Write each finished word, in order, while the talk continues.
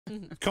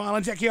Kyle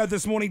and Jackie O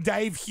this morning.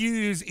 Dave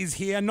Hughes is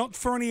here, not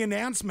for any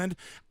announcement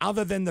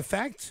other than the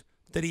fact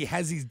that he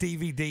has his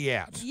DVD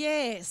out.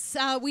 Yes,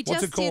 we What's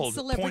just it called? did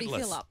Celebrity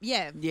Pointless. Fill Up.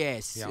 Yeah.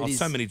 Yes. Yeah, it oh, is.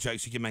 so many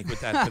jokes you can make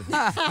with that.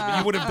 But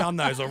you would have done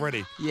those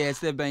already. Yes,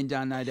 they've been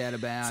done, no doubt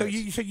about So it.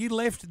 you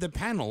left the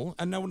panel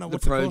and no, the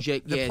what's it called?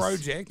 project, The yes.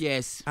 project.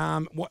 Yes.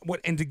 What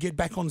and to get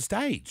back on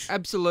stage.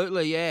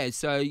 Absolutely, yeah.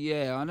 So,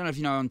 yeah, I don't know if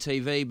you know on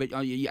TV,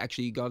 but you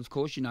actually, guys, of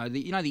course, you know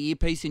the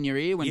earpiece in your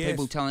ear when Yes.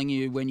 people telling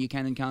you when you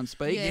can and can't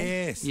speak. Yeah.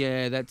 Yes.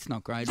 Yeah, that's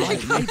not great. I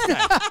hate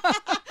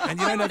that. And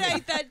you I don't would have,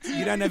 hate that too.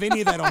 you don't have any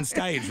of that on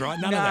stage, right?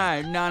 None of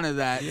that. None of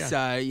that. Yeah.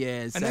 So,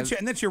 yeah. So,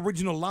 And that's your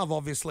original love,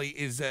 obviously,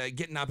 is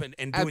getting up and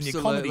doing absolutely,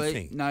 your comedy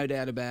thing. no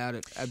doubt about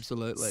it.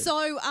 Absolutely.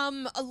 So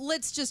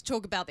let's just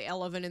talk about the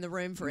elephant in the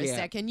room for a Yeah.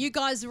 second. You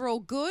guys are all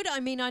good. I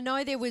mean, I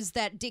know there was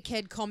that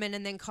dickhead comment,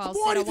 and then Kyle Why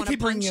said, do "I you want to keep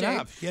bringing punch it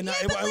you." up? Yeah, no,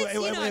 Yeah, but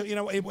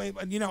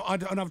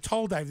let's, and I've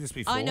told Dave this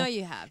before. I know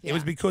you have. It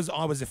was yeah. because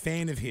I was a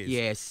fan of his.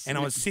 Yes. And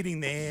I was sitting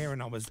there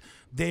and I was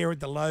there at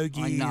the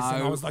Logies. I know.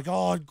 And I was like,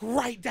 oh,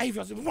 great, Dave.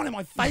 I was one of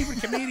my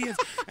favourite comedians.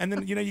 And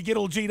then, you get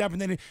all G'd up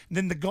and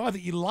then the guy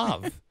that you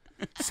love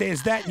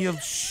says that and you're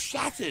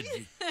shattered.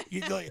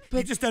 You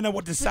just don't know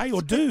what to say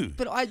or do.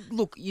 But I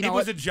look, you know, it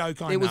was a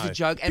joke. I know. It was a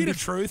joke. Bit of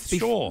truth,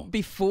 sure.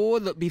 Before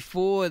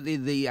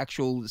the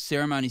actual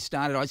ceremony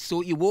started, I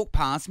saw you walk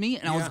past me,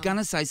 and I was going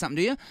to say something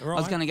to you. Right. I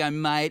was going to go,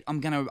 mate.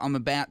 I'm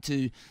about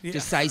to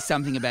just say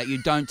something about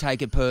you. Don't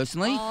take it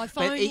personally. Oh, if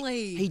but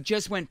only. he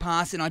just went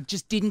past, and I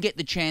just didn't get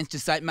the chance to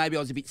say. Maybe I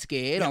was a bit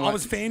scared. Yeah, I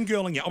was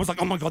fangirling you. I was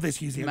like, oh my God, there's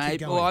Hughes here.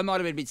 Keep going. Well, I might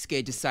have been a bit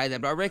scared to say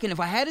that, but I reckon if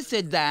I had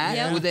said that,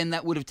 Yeah. well, then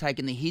that would have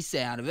taken the hiss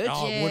out of it.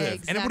 Oh, Yeah, it would have.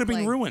 And it would have been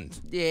exactly. ruined.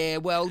 Yeah,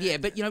 well, yeah,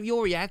 but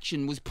your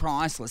reaction was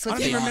priceless. I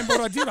Let's don't be even honest.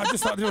 remember what I did. I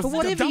just thought it was But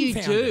whatever you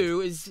dumbfounded.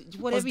 do is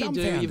whatever you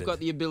do, dumbfounded. you've got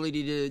the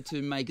ability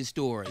to make a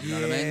story. You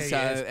know what I mean? Yeah,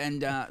 So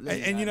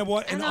yes. and you know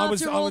what? And I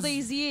was, after I all was,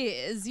 these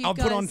years, you I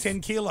guys... put on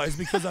 10 kilos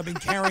because I've been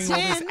carrying all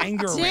this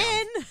anger around.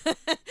 10?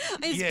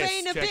 It's Yes,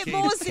 been a Jackie, bit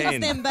more 10.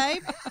 since then,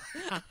 babe.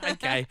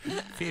 Okay,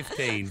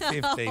 15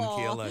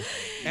 kilos.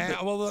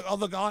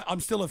 Look, I'm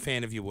still a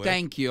fan of your work.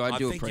 Thank you, I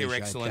do think you're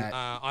appreciate excellent. that.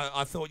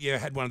 I thought you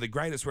had one of the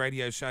greatest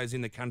radio shows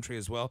in the country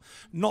as well.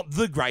 Not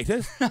the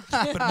greatest, but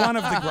one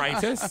of the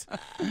greatest.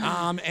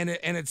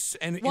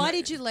 Why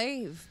did you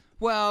leave?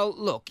 well,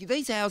 look,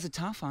 these hours are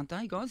tough, aren't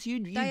they, guys? You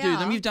do They them.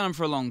 are. You've done them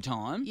for a long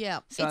time. Yeah.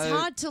 So It's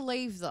hard to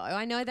leave, though.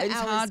 I know that It's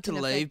hours hard to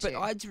can leave, affect but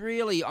you. it's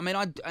really. I mean,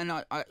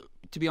 I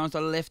to be honest, I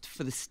left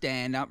for the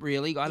stand-up,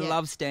 really. I Yeah.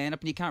 love stand-up,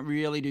 and you can't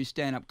really do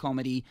stand-up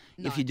comedy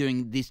No. if you're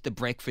doing the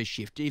breakfast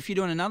shift. If you're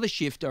doing another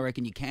shift, I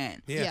reckon you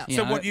can. Yeah. Yeah. You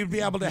So know? what, you'd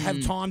be able to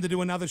have time to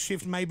do another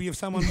shift maybe if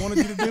someone wanted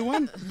you to do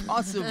one?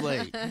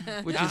 Possibly.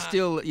 Which is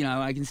still,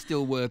 I can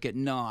still work at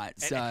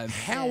night. So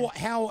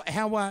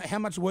How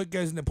much work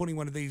goes into putting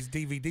one of these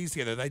DVDs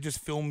together? They just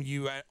film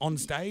you on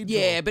stage?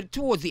 yeah, or? but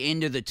towards the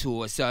end of the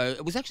tour, so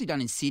it was actually done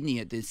in Sydney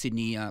at the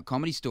Sydney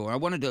Comedy Store. I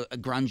wanted a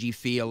grungy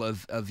feel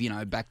of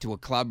back to a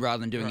club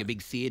rather than doing a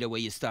big theatre where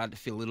you start to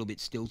feel a little bit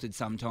stilted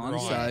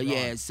sometimes.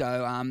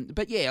 Right,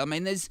 But yeah, I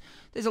mean, there's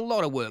a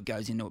lot of work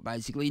goes into it.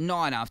 Basically,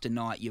 night after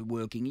night, you're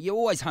working. You're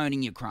always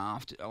honing your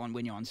craft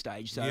when you're on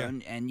stage. So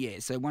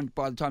so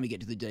by the time you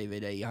get to the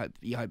DVD,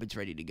 you hope it's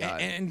ready to go.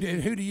 And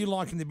who do you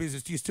like in the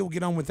business? Do you still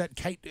get on with that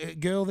Kate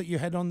girl that you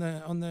had on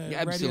the radio?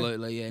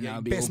 Absolutely, yeah. No,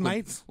 it'd be best all good,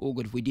 mates? All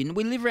good if we didn't.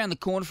 We live around the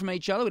corner from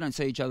each other. We don't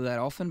see each other that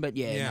often, but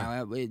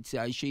it's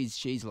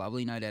she's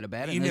lovely, no doubt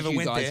about it. You And never as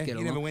went guys there? Get You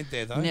along. never went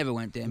there, though? Never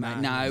went there, mate.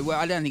 No, well,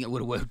 I don't think it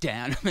would have worked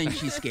out. I mean,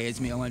 she scares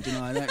me. I won't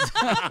deny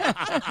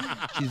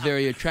that. She's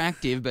very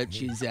attractive, but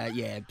she's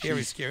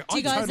Very scary. Do you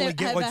I guys totally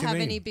get ever what you have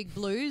mean. any big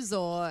blues?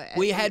 Or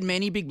We had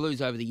many big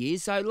blues over the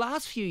years. So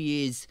last few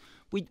years,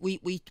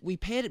 we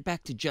pared it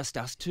back to just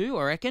us two,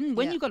 I reckon.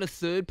 When Yeah. you've got a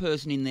third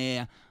person in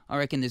there, I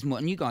reckon there's more.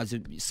 And you guys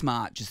are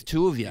smart, just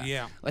two of you.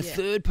 Yeah. A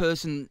third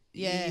person,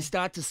 Yeah. you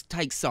start to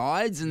take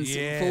sides. And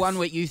Yes. for 1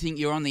 week, you think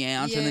you're on the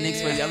outs, and the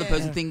next week, the other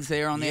person thinks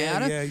they're on the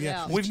outer.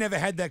 Yeah. We've never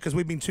had that because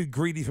we've been too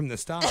greedy from the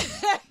start.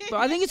 But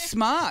I think it's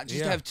smart just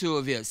to Yeah. have two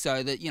of you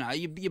so that,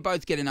 you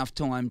both get enough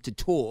time to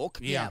talk.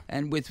 Yeah.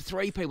 And with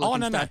three people, Oh, it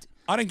no, can no. start.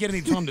 I don't get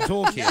any time to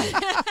talk here.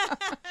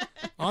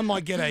 I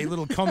might get a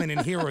little comment in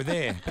here or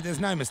there, but there's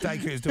no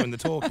mistake who's doing the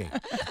talking.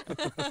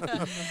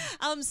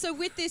 So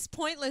with this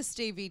Pointless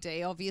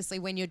DVD, obviously,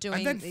 when you're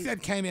doing And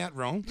that came out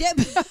wrong. Yep.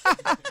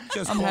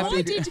 Just I'm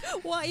quietly.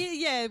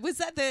 happy. Was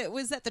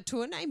that the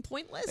tour name,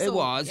 Pointless? It or-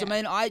 was. yeah. I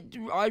mean,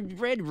 I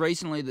read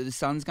recently that the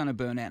sun's going to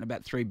burn out in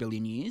about 3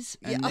 billion years,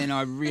 and then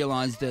I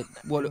realised that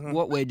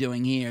what we're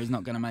doing here is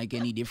not going to make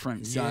any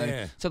difference.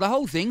 Yeah. So the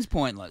whole thing's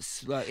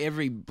pointless. Like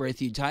every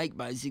breath you take,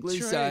 basically.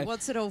 True. So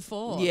What's it all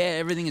for? yeah,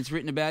 everything that's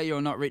written about you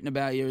or not not written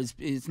about you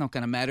is not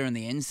going to matter in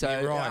the end. So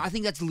Yeah, right. I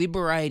think that's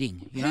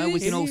liberating. You know, we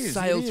can all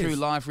sail through is.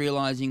 life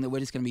realising that we're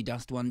just going to be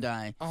dust one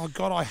day. Oh,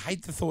 God, I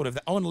hate the thought of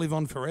that. I want to live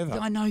on forever.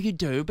 I know you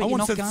do, but I you're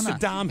want not the gonna.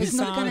 Saddam It's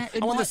not Hussein. gonna-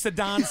 it I want might- the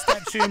Saddam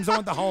statues. I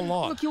want the whole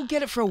lot. Look, you'll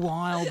get it for a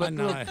while, but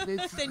know. look,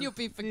 it's- Then you'll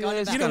be Yeah, forgotten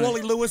it's about. You know, gonna-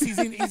 Wally Lewis,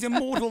 he's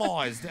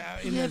immortalised.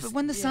 yeah, but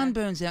when the sun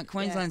burns out,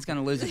 Queensland's going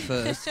to lose it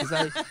first because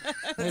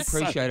they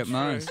appreciate it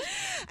most.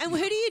 And who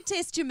do you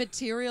test your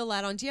material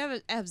out on? Do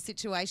you have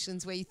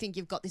situations where you think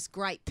you've got this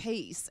great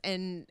piece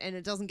and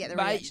it doesn't get the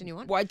reaction you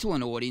want? Wait till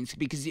an audience,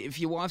 because if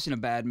your wife's in a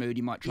bad mood,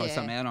 you might try Yeah.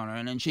 something out on her,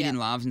 and then she didn't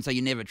laugh, and so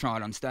you never try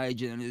it on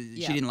stage, and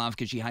she didn't laugh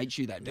because she hates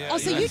you that day. Oh,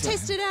 so you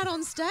test it out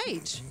on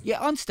stage? Yeah,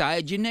 on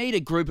stage, you need a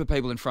group of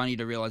people in front of you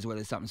to realise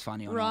whether something's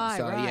funny or not. Right,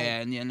 So right.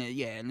 and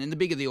then the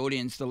bigger the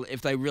audience,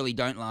 if they really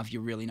don't laugh, you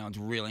really know it's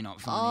really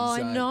not funny. Oh,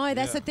 so. no,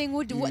 that's the thing.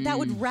 That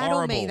would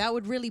rattle me. Horrible. That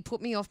would really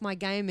put me off my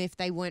game if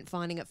they weren't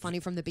finding it funny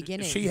from the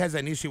beginning. She has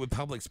an issue with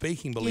public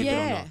speaking, believe it or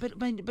Yeah.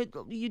 not.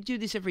 But you do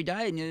this every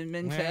day,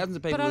 and thousands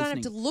of people But I don't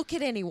listening. have to look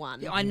at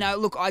anyone. I know.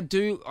 Look, I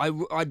do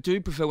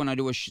prefer when I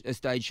do a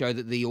stage show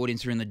that the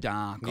audience are in the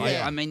dark.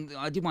 Yeah. I mean,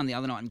 I did one the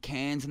other night in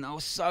Cairns, and they were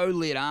so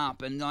lit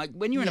up. And like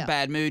when you're in Yeah. a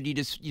bad mood, you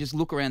just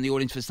look around the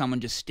audience for someone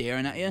just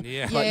staring at you,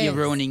 Yeah. like you're Yes.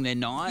 ruining their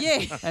night.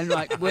 Yeah. And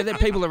like whether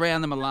people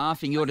around them are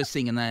laughing, you're just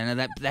singing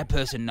that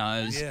person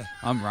knows Yeah.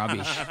 I'm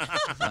rubbish.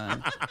 So,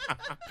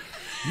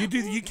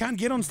 You can't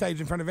get on stage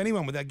in front of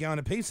anyone without going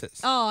to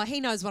pieces. Oh, he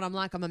knows what I'm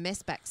like. I'm a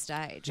mess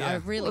backstage. I Yeah.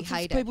 really well, it's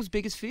hate it. people's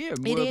biggest fear,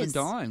 more It of them is,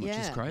 dying, which is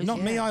yeah. crazy.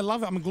 Not me. I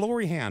love it. I'm a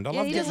glory hound. I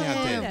love he getting doesn't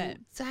out mind there. it.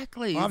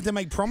 Exactly. I have to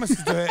make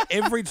promises to her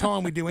every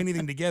time we do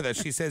anything together.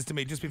 She says to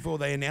me just before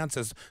they announce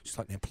us, she's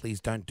like, "Now please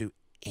don't do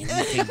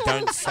anything.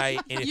 Don't say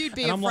anything." You'd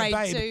be and I'm like,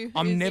 afraid "Babe, to,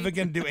 I'm is never he?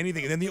 going to do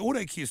anything." And then the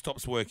auto cue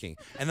stops working,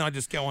 and then I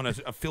just go on a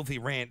filthy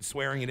rant,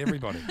 swearing at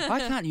everybody. I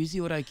can't use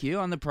the auto cue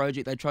on the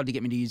project. They tried to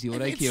get me to use the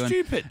auto It's cue,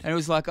 stupid. and it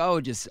was like I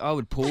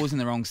would pause in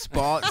the wrong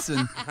spots,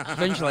 and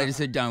eventually I just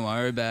said, "Don't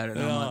worry about it."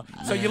 And I'm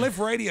like, So you left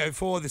radio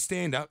for the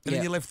stand-up, and then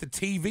Yeah. you left the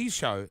TV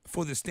show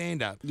for the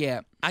stand-up.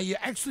 yeah. Are you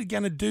actually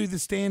going to do the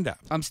stand-up?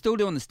 I'm still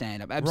doing the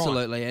stand up,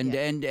 absolutely,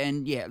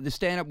 and yeah, the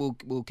stand up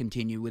will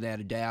continue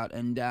without a doubt,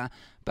 and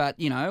but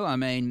you know, I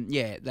mean,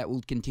 yeah, that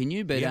will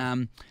continue, but Yeah.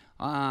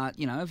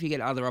 you know, if you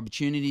get other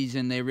opportunities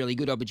and they're really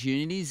good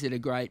opportunities at a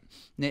great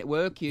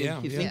network, you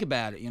think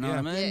about it, you know what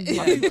I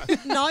mean?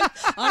 No,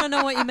 I don't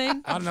know what you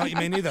mean. I don't know what you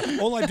mean either.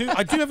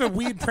 I do have a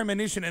weird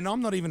premonition, and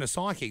I'm not even a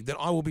psychic, that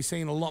I will be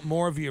seeing a lot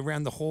more of you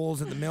around the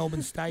halls at the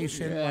Melbourne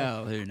station.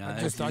 Well, who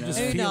knows? I just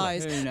Who feel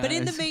knows? it. But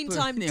in the knows?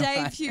 meantime, Anyway.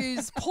 Dave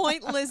Hughes'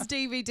 Pointless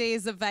DVD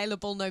is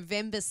available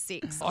November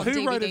 6th on Who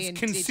DVD wrote it's and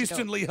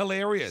consistently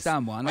hilarious?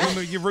 Someone. I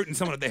remember you're rooting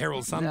someone at the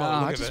Herald Sun. No, by the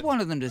look I of just it.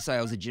 wanted them to say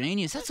I was a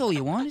genius. That's all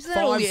you want. Is that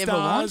all 5 you ever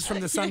want? stars from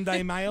the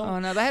Sunday Mail. Oh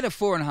no, they had a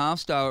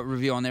 4.5-star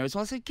review on there as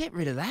well. I said, get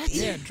rid of that.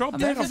 Yeah, drop I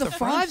mean, that if off it's a the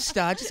front.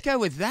 5-star, just go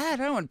with that.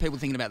 I don't want people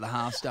thinking about the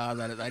half star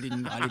that I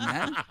didn't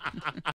have.